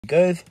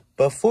Guys,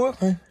 before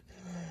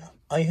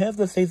I have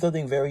to say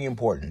something very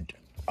important.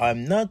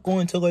 I'm not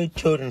going to like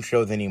children's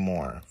shows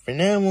anymore. From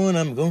now on,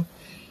 I'm going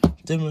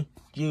to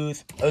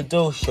use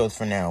adult shows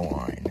from now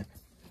on.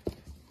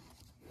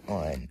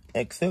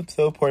 Except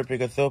South Park,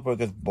 because South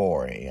Park is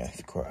boring as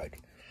crud.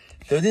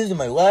 So this is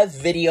my last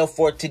video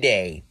for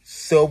today.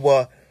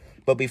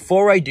 But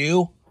before I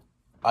do,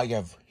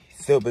 I'm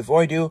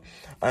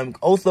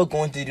also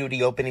going to do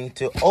the opening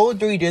to all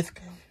 3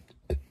 discs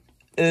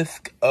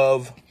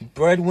of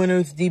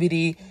Breadwinners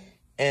DVD,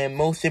 and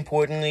most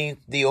importantly,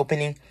 the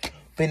opening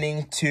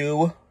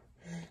to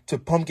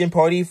Pumpkin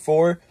Party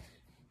for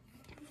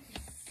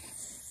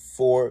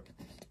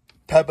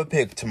Peppa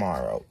Pig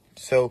tomorrow.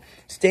 So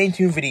stay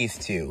tuned for these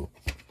 2.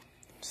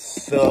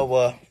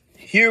 So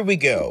here we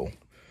go.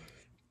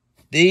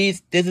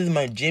 This is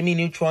my Jimmy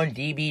Neutron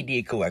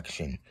DVD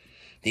collection.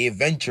 The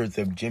Adventures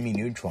of Jimmy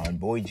Neutron,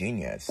 Boy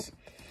Genius.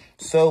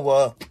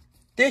 So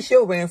this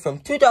show ran from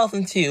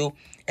 2002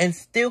 and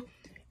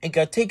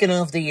got taken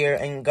off the air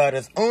and got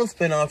its own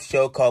spin-off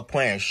show called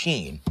Planet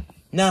Sheen,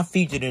 not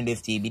featured in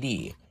this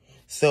DVD.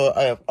 So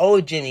I have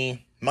old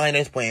Jimmy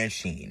minus Planet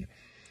Sheen.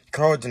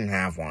 Carl didn't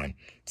have one.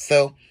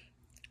 So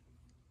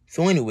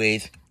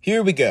anyways,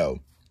 here we go.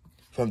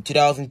 From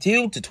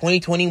 2002 to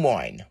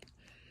 2021.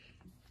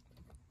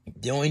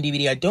 The only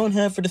DVD I don't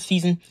have for the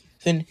season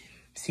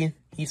 6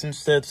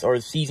 or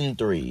season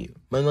 3.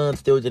 My mom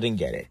still didn't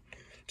get it.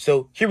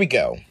 So here we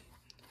go.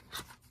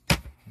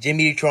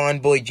 Jimmy Neutron,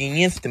 Boy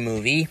Genius, the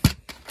movie.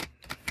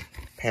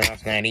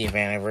 Parents' 90th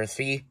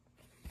anniversary.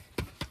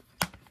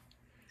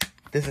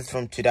 This is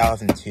from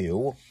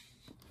 2002.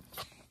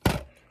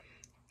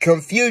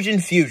 Confusion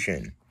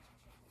Fusion.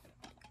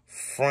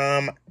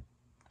 From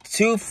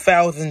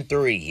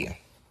 2003.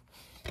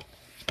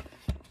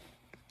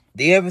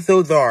 The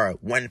episodes are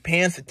When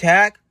Pants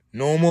Attack,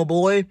 Normal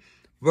Boy,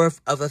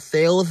 Birth of a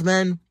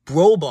Salesman,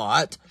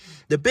 Robot,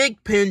 The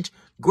Big Pinch,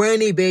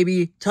 Granny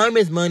Baby, Time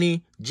is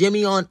Money,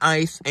 Jimmy on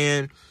Ice,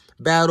 and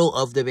Battle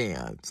of the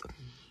Bands.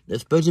 The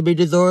special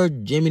features are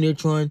Jimmy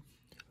Neutron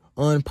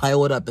on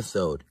pilot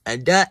episode,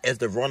 and that is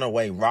the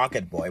Runaway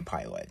Rocket Boy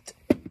pilot.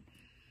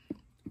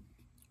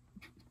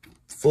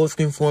 Full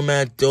screen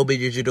format, Dolby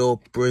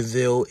Digital,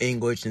 Brazil,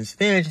 English, and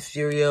Spanish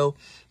stereo,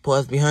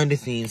 plus behind the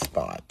scenes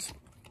spots.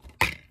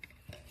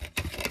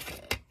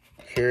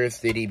 Here's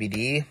the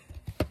DVD.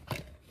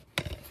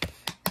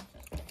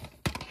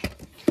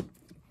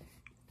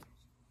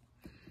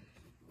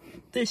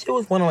 This show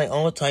is one of my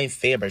all-time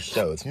favorite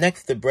shows,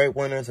 next to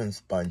Breadwinners and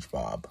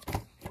SpongeBob.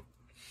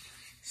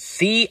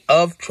 Sea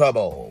of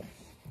Trouble.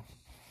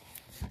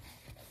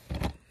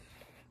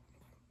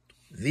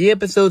 The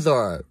episodes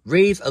are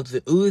Race of the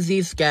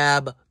Uzi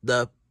Scab,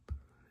 The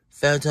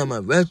Phantom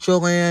of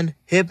Retroland,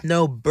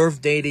 Hypno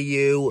Birthday to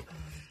You,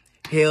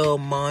 Hail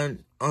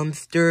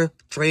Monster,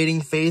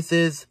 Trading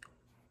Faces,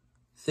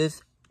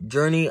 This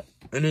Journey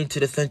into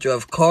the Center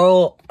of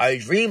Carl, I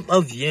Dream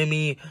of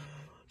Jimmy,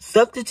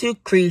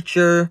 Substitute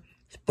Creature,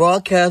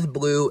 Broadcast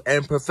Blue,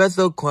 and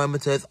Professor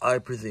Clematis, I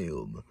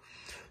presume.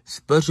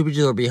 Special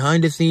features are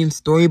behind the scenes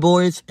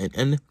storyboards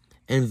and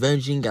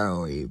Invention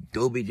Gallery,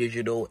 Dolby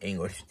Digital,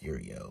 English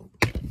stereo.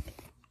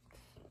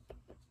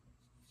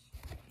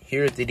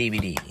 Here's the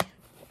DVD.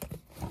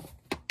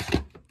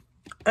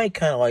 I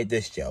kind of like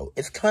this show.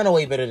 It's kind of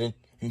way better than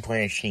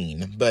Planet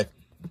Sheen, but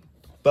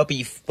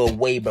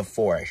way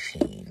before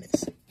Sheen.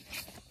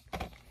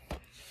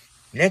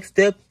 Next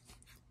up,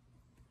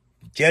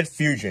 Jet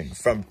Fusion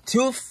from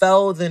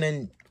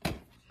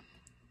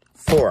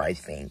 2004, I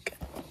think.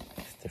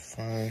 Here's the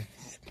front,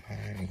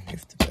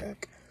 here's the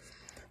back.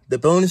 The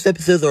bonus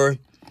episodes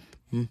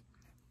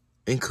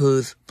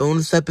includes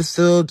bonus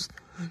episodes,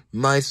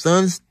 My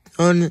Son's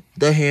Son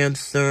the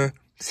Hamster,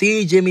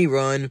 See Jimmy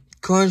Run,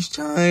 Crunch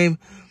Time,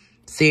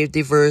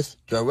 Safety First,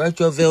 The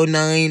Retroville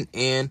 9,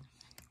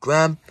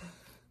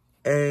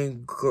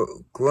 and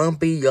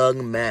Grumpy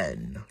Young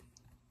Men.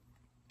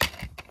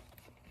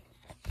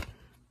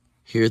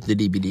 Here's the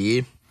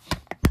DVD.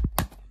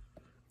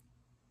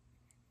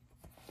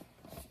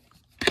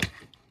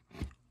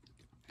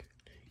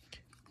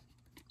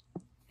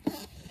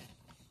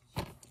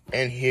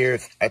 And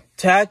here's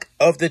Attack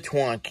of the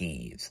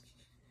Twonkies.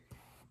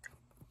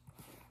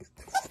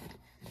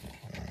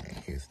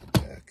 Here's the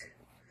back.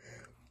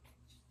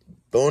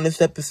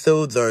 Bonus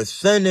episodes are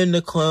Send in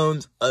the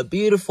Clones, A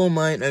Beautiful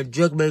Mind, and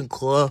Jugman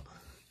Claw,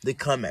 The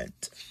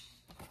Comment.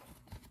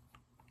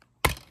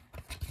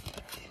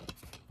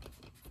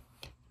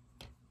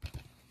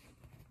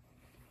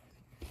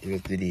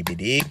 Here's the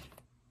DVD.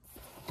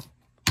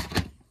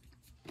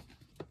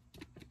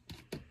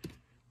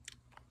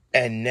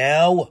 And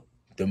now,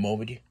 the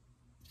moment.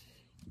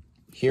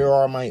 Here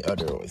are my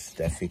others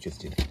that features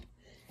today.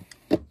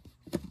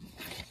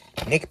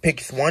 Nick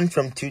picks one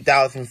from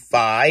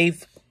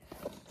 2005.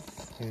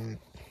 And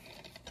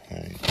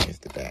here's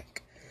the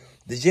back.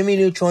 The Jimmy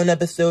Neutron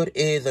episode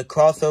is a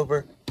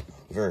crossover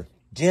for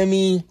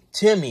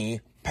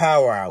Timmy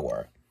Power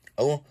Hour,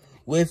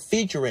 with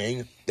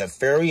featuring the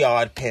Very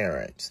Odd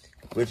Parents,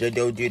 which I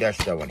don't do that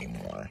show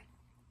anymore.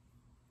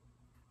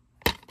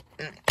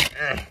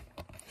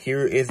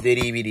 Here is the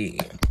DVD.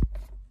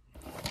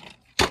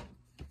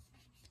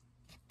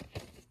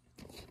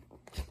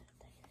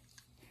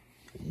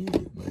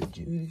 My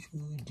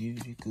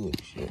duty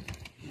collection.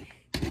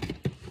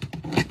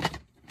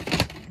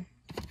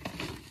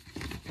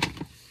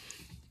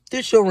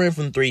 This show ran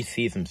from 3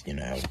 seasons, you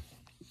know.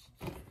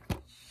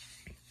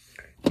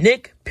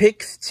 Nick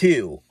Picks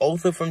 2,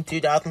 also from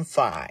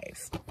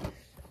 2005.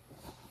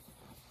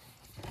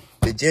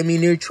 The Jimmy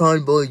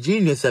Neutron Boy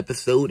Genius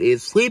episode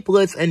is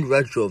Sleepless in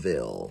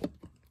Retroville.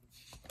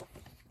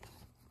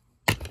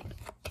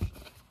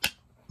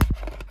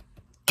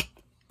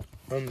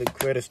 On the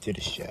credits to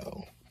the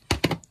show.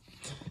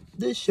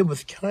 This show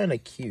was kinda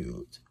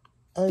cute.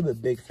 I'm a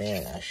big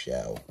fan of that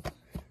show.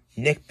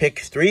 Nick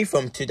Picks 3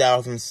 from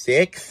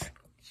 2006.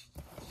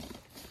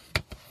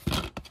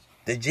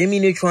 The Jimmy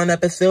Neutron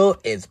episode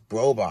is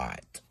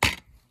Robot.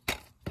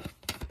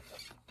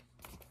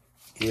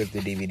 Here's the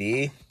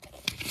DVD.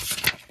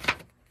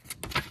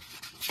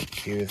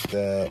 Here's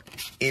the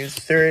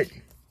insert.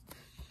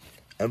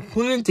 I'm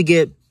planning to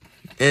get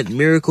at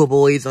Miracle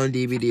Boys on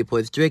DVD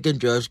plus Drake and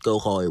Josh Go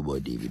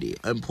Hollywood DVD.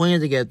 I'm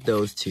planning to get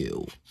those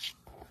too.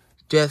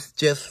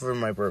 Just for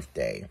my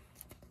birthday.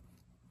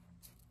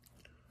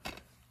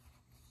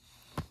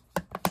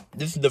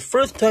 This is the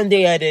first time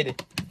they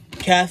added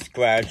Cast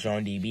Scratch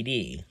on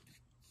DVD.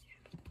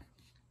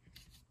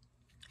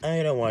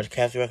 I don't watch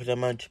Cast Scratch that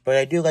much, but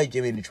I do like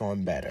Jimmy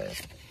Neutron better.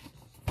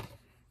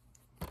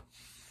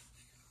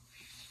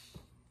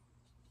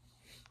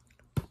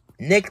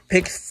 Nick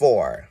Picks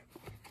 4.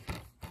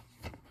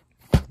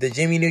 The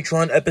Jimmy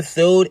Neutron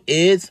episode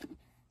is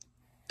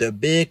The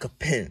Big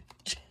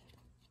Pinch.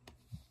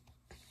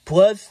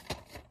 Plus,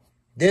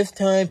 this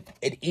time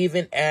it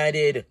even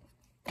added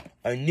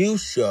a new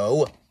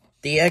show,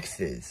 The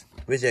X's,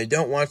 which I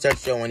don't watch that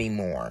show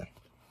anymore.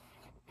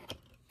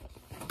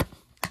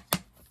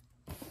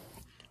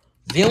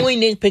 The only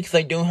Nick Picks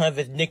I don't have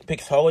is Nick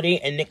Picks Holiday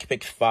and Nick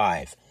Picks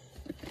 5.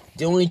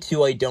 The only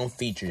two I don't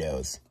feature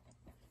those.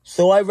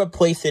 So I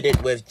replaced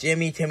it with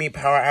Jimmy Timmy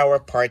Power Hour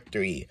Part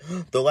 3.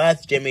 The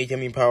last Jimmy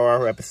Timmy Power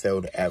Hour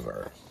episode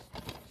ever.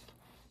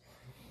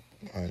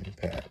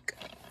 Unpack.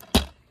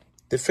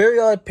 The Very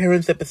Odd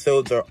Parents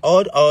episodes are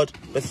odd.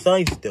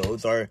 Besides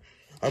those I'm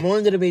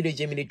only going to be the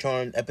Jimmy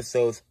Neutron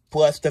episodes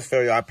plus the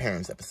Very Odd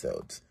Parents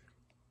episodes.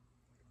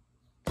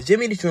 The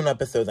Jimmy Neutron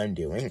episodes I'm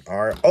doing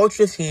are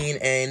Ultra Sheen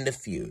and The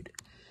Feud.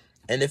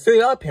 And the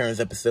Very Odd Parents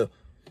episodes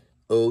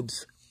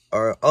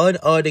are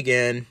Odd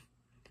Again,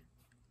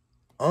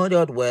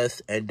 Odd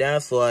West, and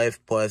That's Life,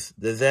 plus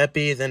The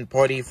Zappies and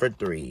Party for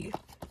 3.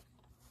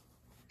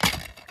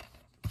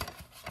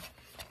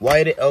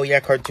 Why did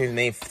Cartoons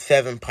name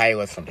 7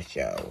 pilots from the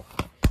show?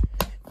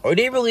 Are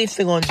they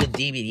releasing on the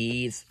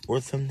DVDs or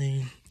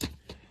something?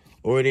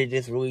 Or are they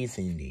just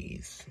releasing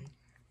these?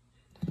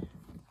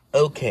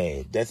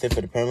 Okay, that's it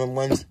for the permanent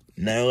ones.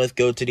 Now let's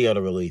go to the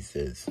other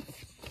releases.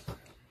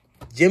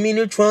 Jimmy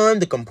Neutron,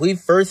 the complete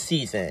first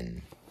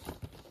season.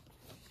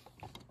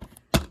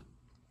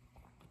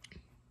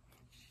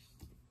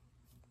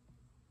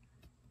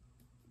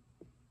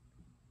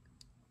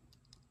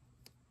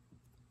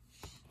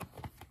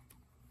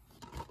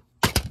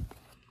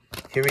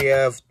 Here we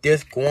have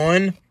disc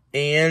 1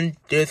 and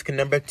disc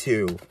number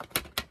 2.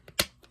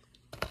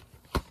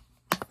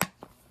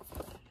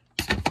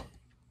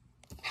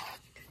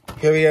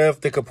 Here we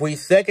have the complete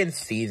second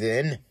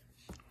season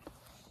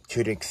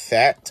to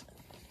accept.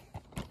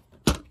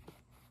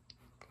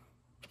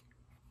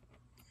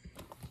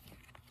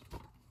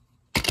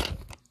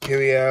 Here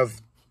we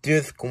have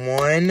disc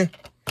 1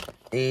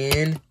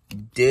 and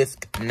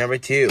disc number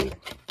 2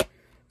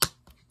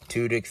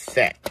 to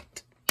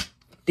accept.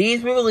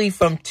 These were released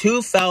from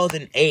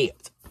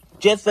 2008,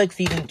 just like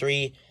Season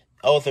 3,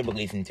 also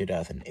released in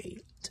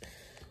 2008.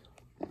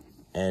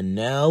 And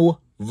now,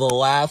 the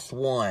last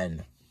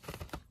one.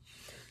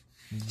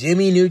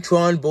 Jimmy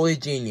Neutron Boy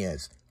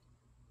Genius.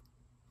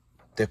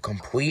 The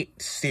complete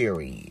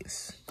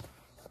series.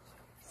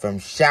 From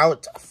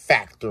Shout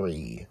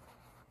Factory.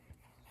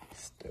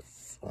 It's the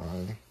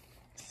front.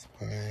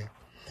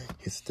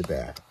 It's the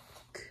back.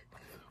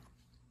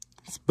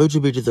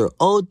 Special features are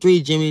all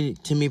 3 Jimmy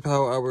Timmy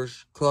Power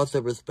Hours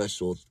crossover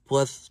specials,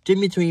 plus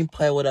Jimmy Timmy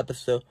pilot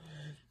episode.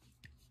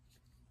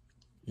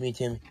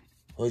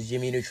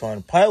 Jimmy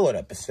Neutron pilot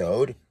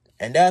episode,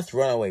 and that's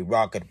Runaway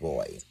Rocket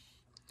Boy.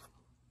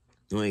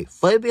 Anyway,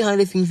 5 behind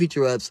the scenes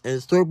featurettes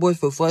and storyboards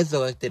for 5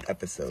 selected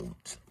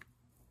episodes.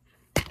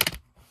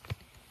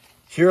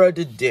 Here are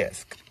the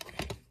discs.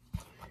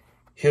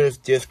 Here's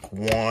disc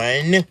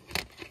 1,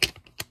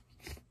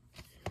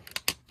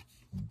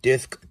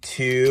 disc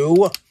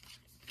 2.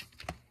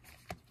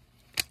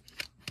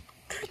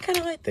 I kind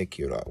of like that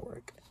cute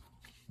artwork.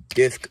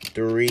 Disc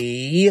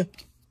 3.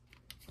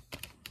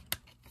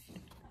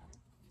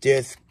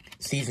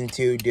 Season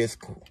 2,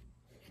 disc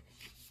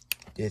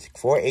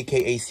 4,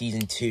 aka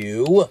Season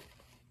 2.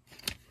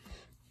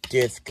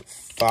 Disc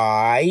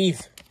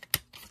 5.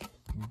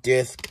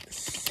 Disc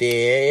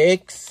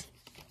 6.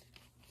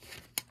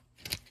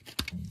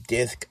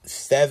 Disc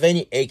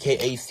 7,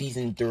 aka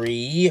Season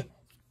 3.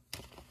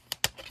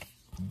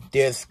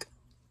 Disc,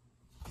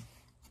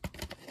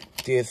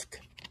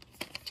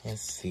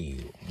 let's see,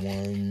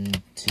 1,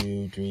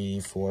 2, 3,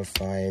 4,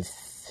 5,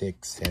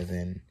 6,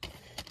 7,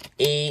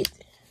 8.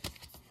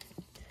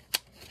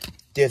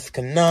 Disc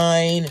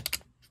 9.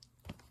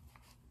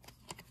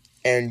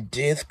 And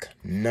disc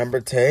number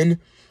 10,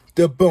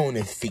 the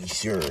bonus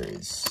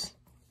features.